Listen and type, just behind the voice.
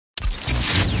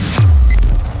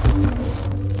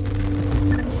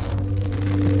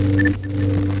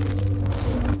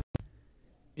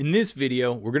In this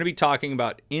video, we're going to be talking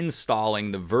about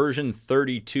installing the version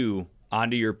 32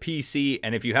 onto your PC,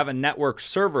 and if you have a network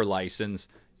server license,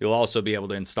 you'll also be able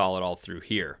to install it all through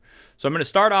here. So I'm going to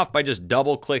start off by just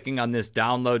double clicking on this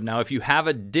download. Now, if you have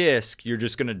a disk, you're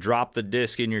just going to drop the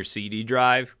disk in your CD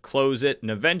drive, close it, and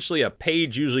eventually a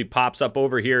page usually pops up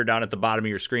over here down at the bottom of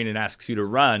your screen and asks you to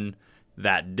run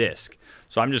that disk.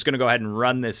 So I'm just going to go ahead and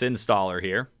run this installer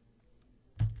here.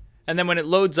 And then when it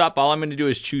loads up, all I'm going to do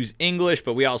is choose English,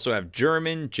 but we also have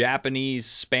German, Japanese,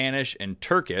 Spanish, and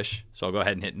Turkish. So I'll go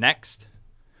ahead and hit next.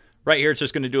 Right here, it's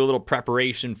just going to do a little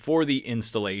preparation for the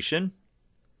installation.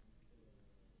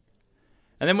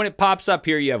 And then when it pops up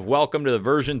here, you have welcome to the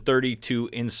version 32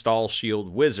 install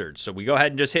shield wizard. So we go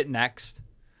ahead and just hit next.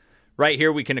 Right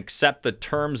here, we can accept the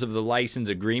terms of the license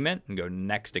agreement and go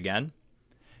next again.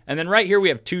 And then right here, we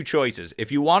have two choices.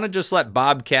 If you want to just let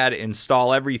BobCAD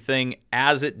install everything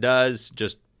as it does,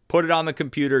 just put it on the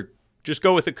computer, just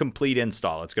go with a complete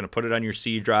install. It's going to put it on your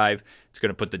C drive. It's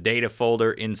going to put the data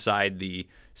folder inside the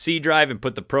C drive and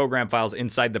put the program files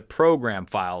inside the program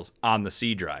files on the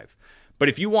C drive. But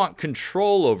if you want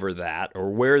control over that or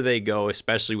where they go,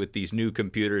 especially with these new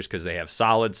computers because they have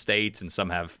solid states and some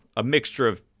have a mixture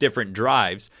of different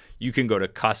drives, you can go to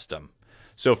custom.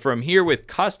 So from here with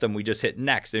custom, we just hit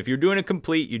next. If you're doing a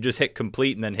complete, you just hit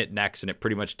complete and then hit next, and it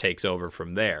pretty much takes over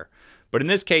from there. But in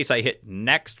this case, I hit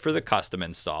next for the custom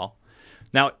install.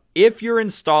 Now, if you're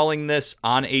installing this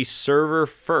on a server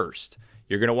first,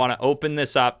 you're going to want to open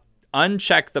this up,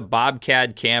 uncheck the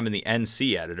BobCAD-CAM in the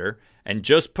NC editor, and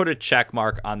just put a check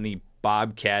mark on the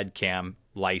BobCAD-CAM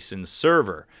license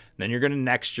server. Then you're going to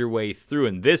next your way through,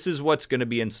 and this is what's going to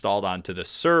be installed onto the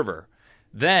server.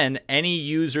 Then any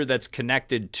user that's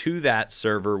connected to that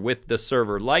server with the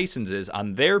server licenses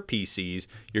on their PCs,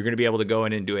 you're going to be able to go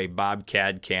in and do a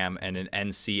BobCAD-CAM and an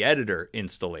NC editor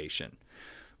installation.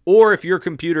 Or if your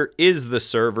computer is the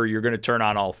server, you're going to turn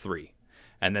on all three.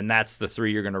 And then that's the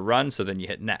three you're going to run, so then you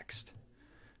hit next.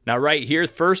 Now right here,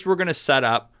 first we're going to set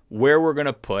up where we're going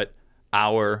to put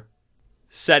our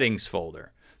settings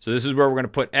folder. So this is where we're going to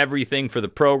put everything for the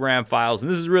program files, and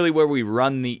this is really where we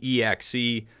run the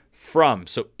exe from.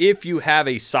 So if you have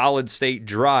a solid state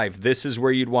drive, this is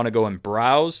where you'd want to go and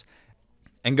browse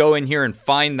and go in here and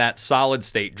find that solid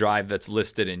state drive that's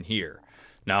listed in here.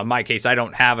 Now in my case, I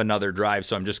don't have another drive,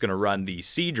 so I'm just going to run the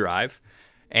C drive.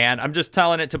 And I'm just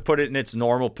telling it to put it in its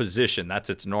normal position. That's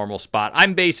its normal spot.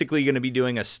 I'm basically going to be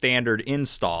doing a standard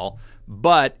install.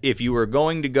 But if you were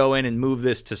going to go in and move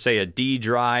this to, say, a D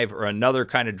drive or another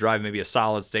kind of drive, maybe a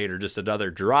solid state or just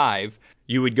another drive,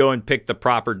 you would go and pick the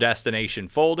proper destination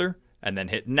folder and then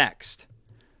hit next.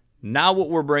 Now what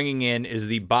we're bringing in is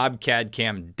the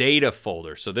BobCAD-CAM data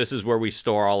folder. So this is where we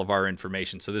store all of our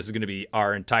information. So this is going to be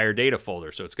our entire data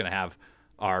folder. So it's going to have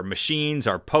our machines,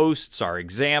 our posts, our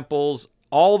examples,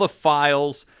 all the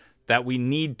files that we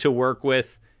need to work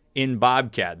with in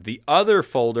BobCAD. The other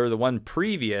folder, the one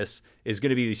previous, is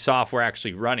going to be the software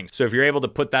actually running. So if you're able to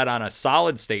put that on a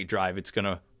solid state drive, it's going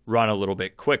to run a little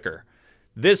bit quicker.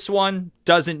 This one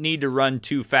doesn't need to run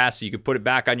too fast, so you can put it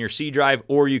back on your C drive,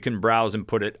 or you can browse and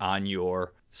put it on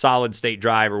your solid state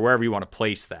drive or wherever you want to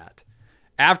place that.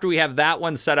 After we have that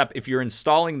one set up, if you're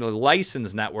installing the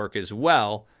license network as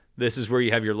well, this is where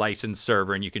you have your license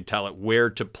server and you can tell it where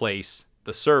to place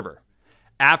the server.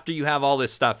 After you have all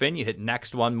this stuff in, you hit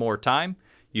next one more time.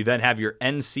 You then have your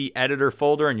NC editor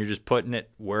folder and you're just putting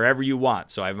it wherever you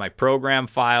want. So I have my program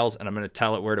files and I'm going to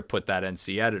tell it where to put that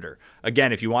NC editor.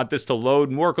 Again, if you want this to load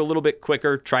and work a little bit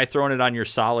quicker, try throwing it on your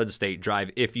solid state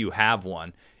drive if you have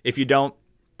one. If you don't,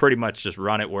 pretty much just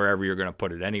run it wherever you're going to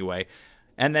put it anyway.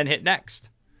 And then hit next.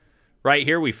 Right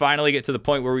here, we finally get to the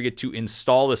point where we get to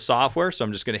install the software. So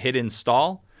I'm just going to hit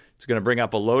install. It's going to bring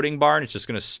up a loading bar and it's just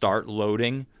going to start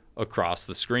loading across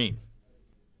the screen.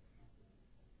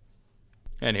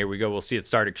 And here we go. We'll see it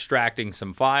start extracting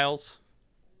some files.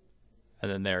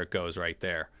 And then there it goes right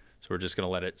there. So we're just going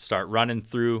to let it start running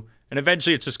through. And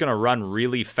eventually it's just going to run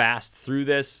really fast through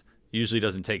this. Usually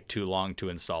doesn't take too long to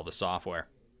install the software.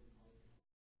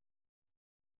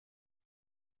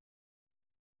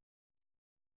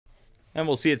 And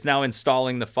we'll see it's now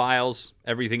installing the files,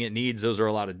 everything it needs. Those are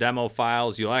a lot of demo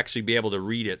files. You'll actually be able to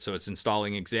read it. So it's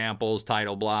installing examples,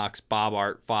 title blocks, Bob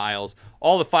art files,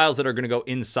 all the files that are going to go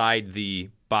inside the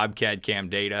BobCAD-CAM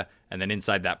data and then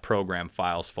inside that program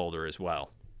files folder as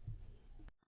well.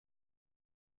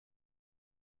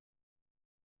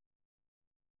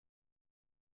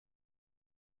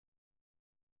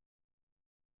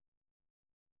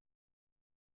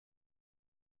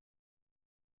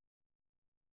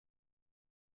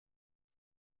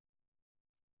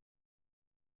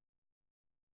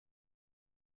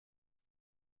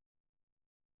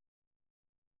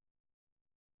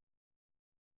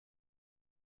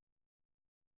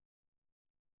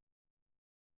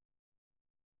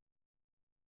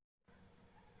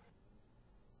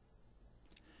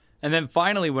 And then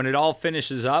finally, when it all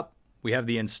finishes up, we have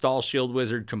the Install Shield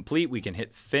Wizard complete. We can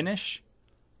hit Finish,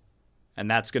 and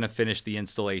that's going to finish the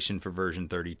installation for version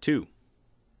 32.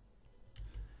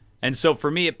 And so for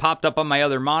me, it popped up on my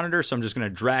other monitor, so I'm just going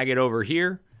to drag it over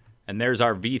here, and there's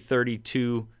our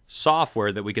V32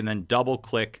 software that we can then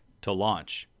double-click to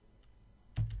launch.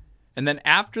 And then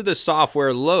after the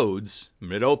software loads,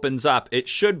 when it opens up, it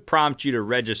should prompt you to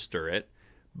register it.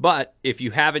 But if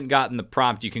you haven't gotten the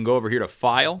prompt, you can go over here to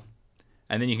File,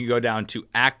 and then you can go down to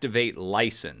Activate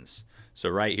License. So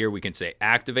right here we can say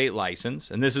Activate License,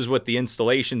 and this is what the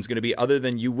installation is going to be, other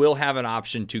than you will have an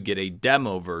option to get a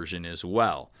demo version as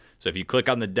well. So if you click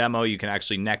on the demo, you can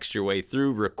actually next your way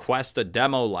through, request a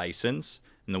demo license,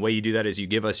 and the way you do that is you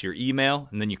give us your email,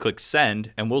 and then you click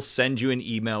Send, and we'll send you an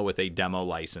email with a demo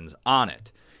license on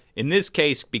it. In this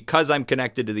case, because I'm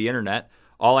connected to the internet,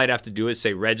 all I'd have to do is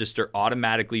say register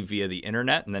automatically via the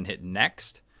internet and then hit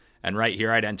Next. And right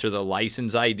here, I'd enter the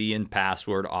license ID and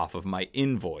password off of my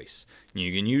invoice. And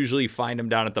you can usually find them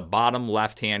down at the bottom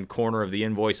left-hand corner of the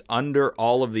invoice. Under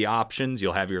all of the options,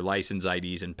 you'll have your license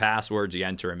IDs and passwords. You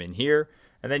enter them in here,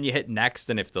 and then you hit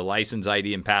Next. And if the license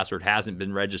ID and password hasn't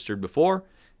been registered before,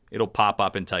 it'll pop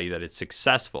up and tell you that it's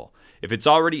successful. If it's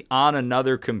already on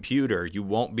another computer, you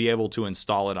won't be able to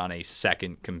install it on a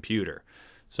second computer.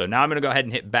 So now I'm going to go ahead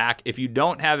and hit back. If you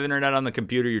don't have internet on the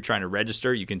computer you're trying to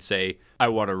register, you can say, I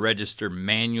want to register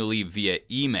manually via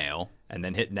email, and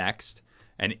then hit Next.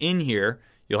 And in here,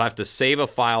 you'll have to save a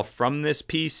file from this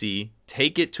PC,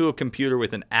 take it to a computer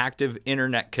with an active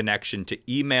internet connection to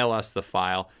email us the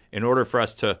file in order for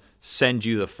us to send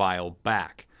you the file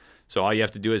back. So all you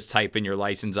have to do is type in your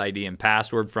license ID and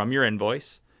password from your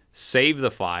invoice, save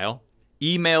the file,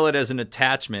 email it as an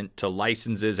attachment to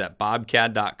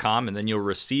licenses@bobcad.com, and then you'll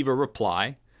receive a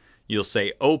reply. You'll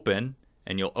say open,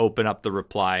 and you'll open up the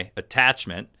reply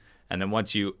attachment. And then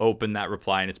once you open that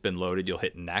reply and it's been loaded, you'll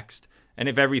hit Next. And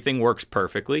if everything works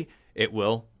perfectly, it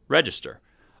will register.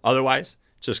 Otherwise,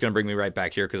 it's just going to bring me right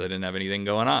back here because I didn't have anything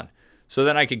going on. So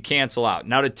then I could cancel out.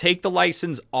 Now to take the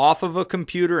license off of a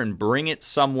computer and bring it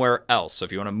somewhere else. So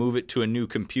if you want to move it to a new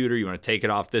computer, you want to take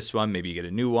it off this one, maybe you get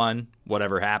a new one,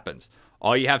 whatever happens.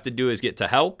 All you have to do is get to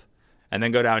Help, and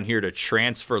then go down here to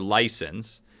Transfer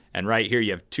License. And right here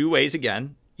you have two ways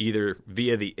again, either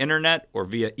via the internet or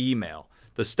via email.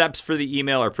 The steps for the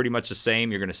email are pretty much the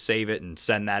same. You're going to save it and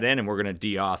send that in, and we're going to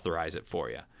deauthorize it for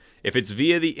you. If it's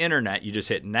via the internet, you just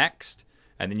hit Next,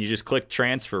 and then you just click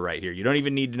Transfer right here. You don't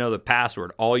even need to know the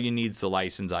password. All you need is the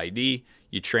license ID.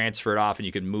 You transfer it off, and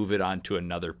you can move it onto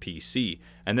another PC.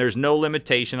 And there's no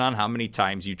limitation on how many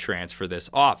times you transfer this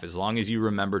off, as long as you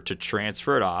remember to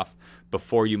transfer it off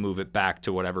before you move it back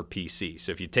to whatever PC.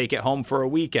 So if you take it home for a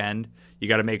weekend, you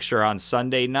got to make sure on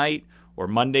Sunday night or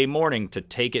Monday morning to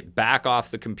take it back off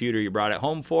the computer you brought it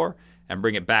home for and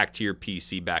bring it back to your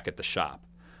PC back at the shop.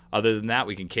 Other than that,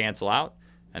 we can cancel out,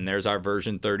 and there's our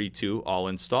version 32 all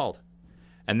installed.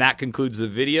 And that concludes the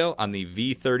video on the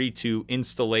V32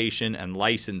 installation and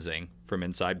licensing from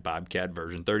inside BobCAD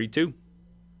version 32.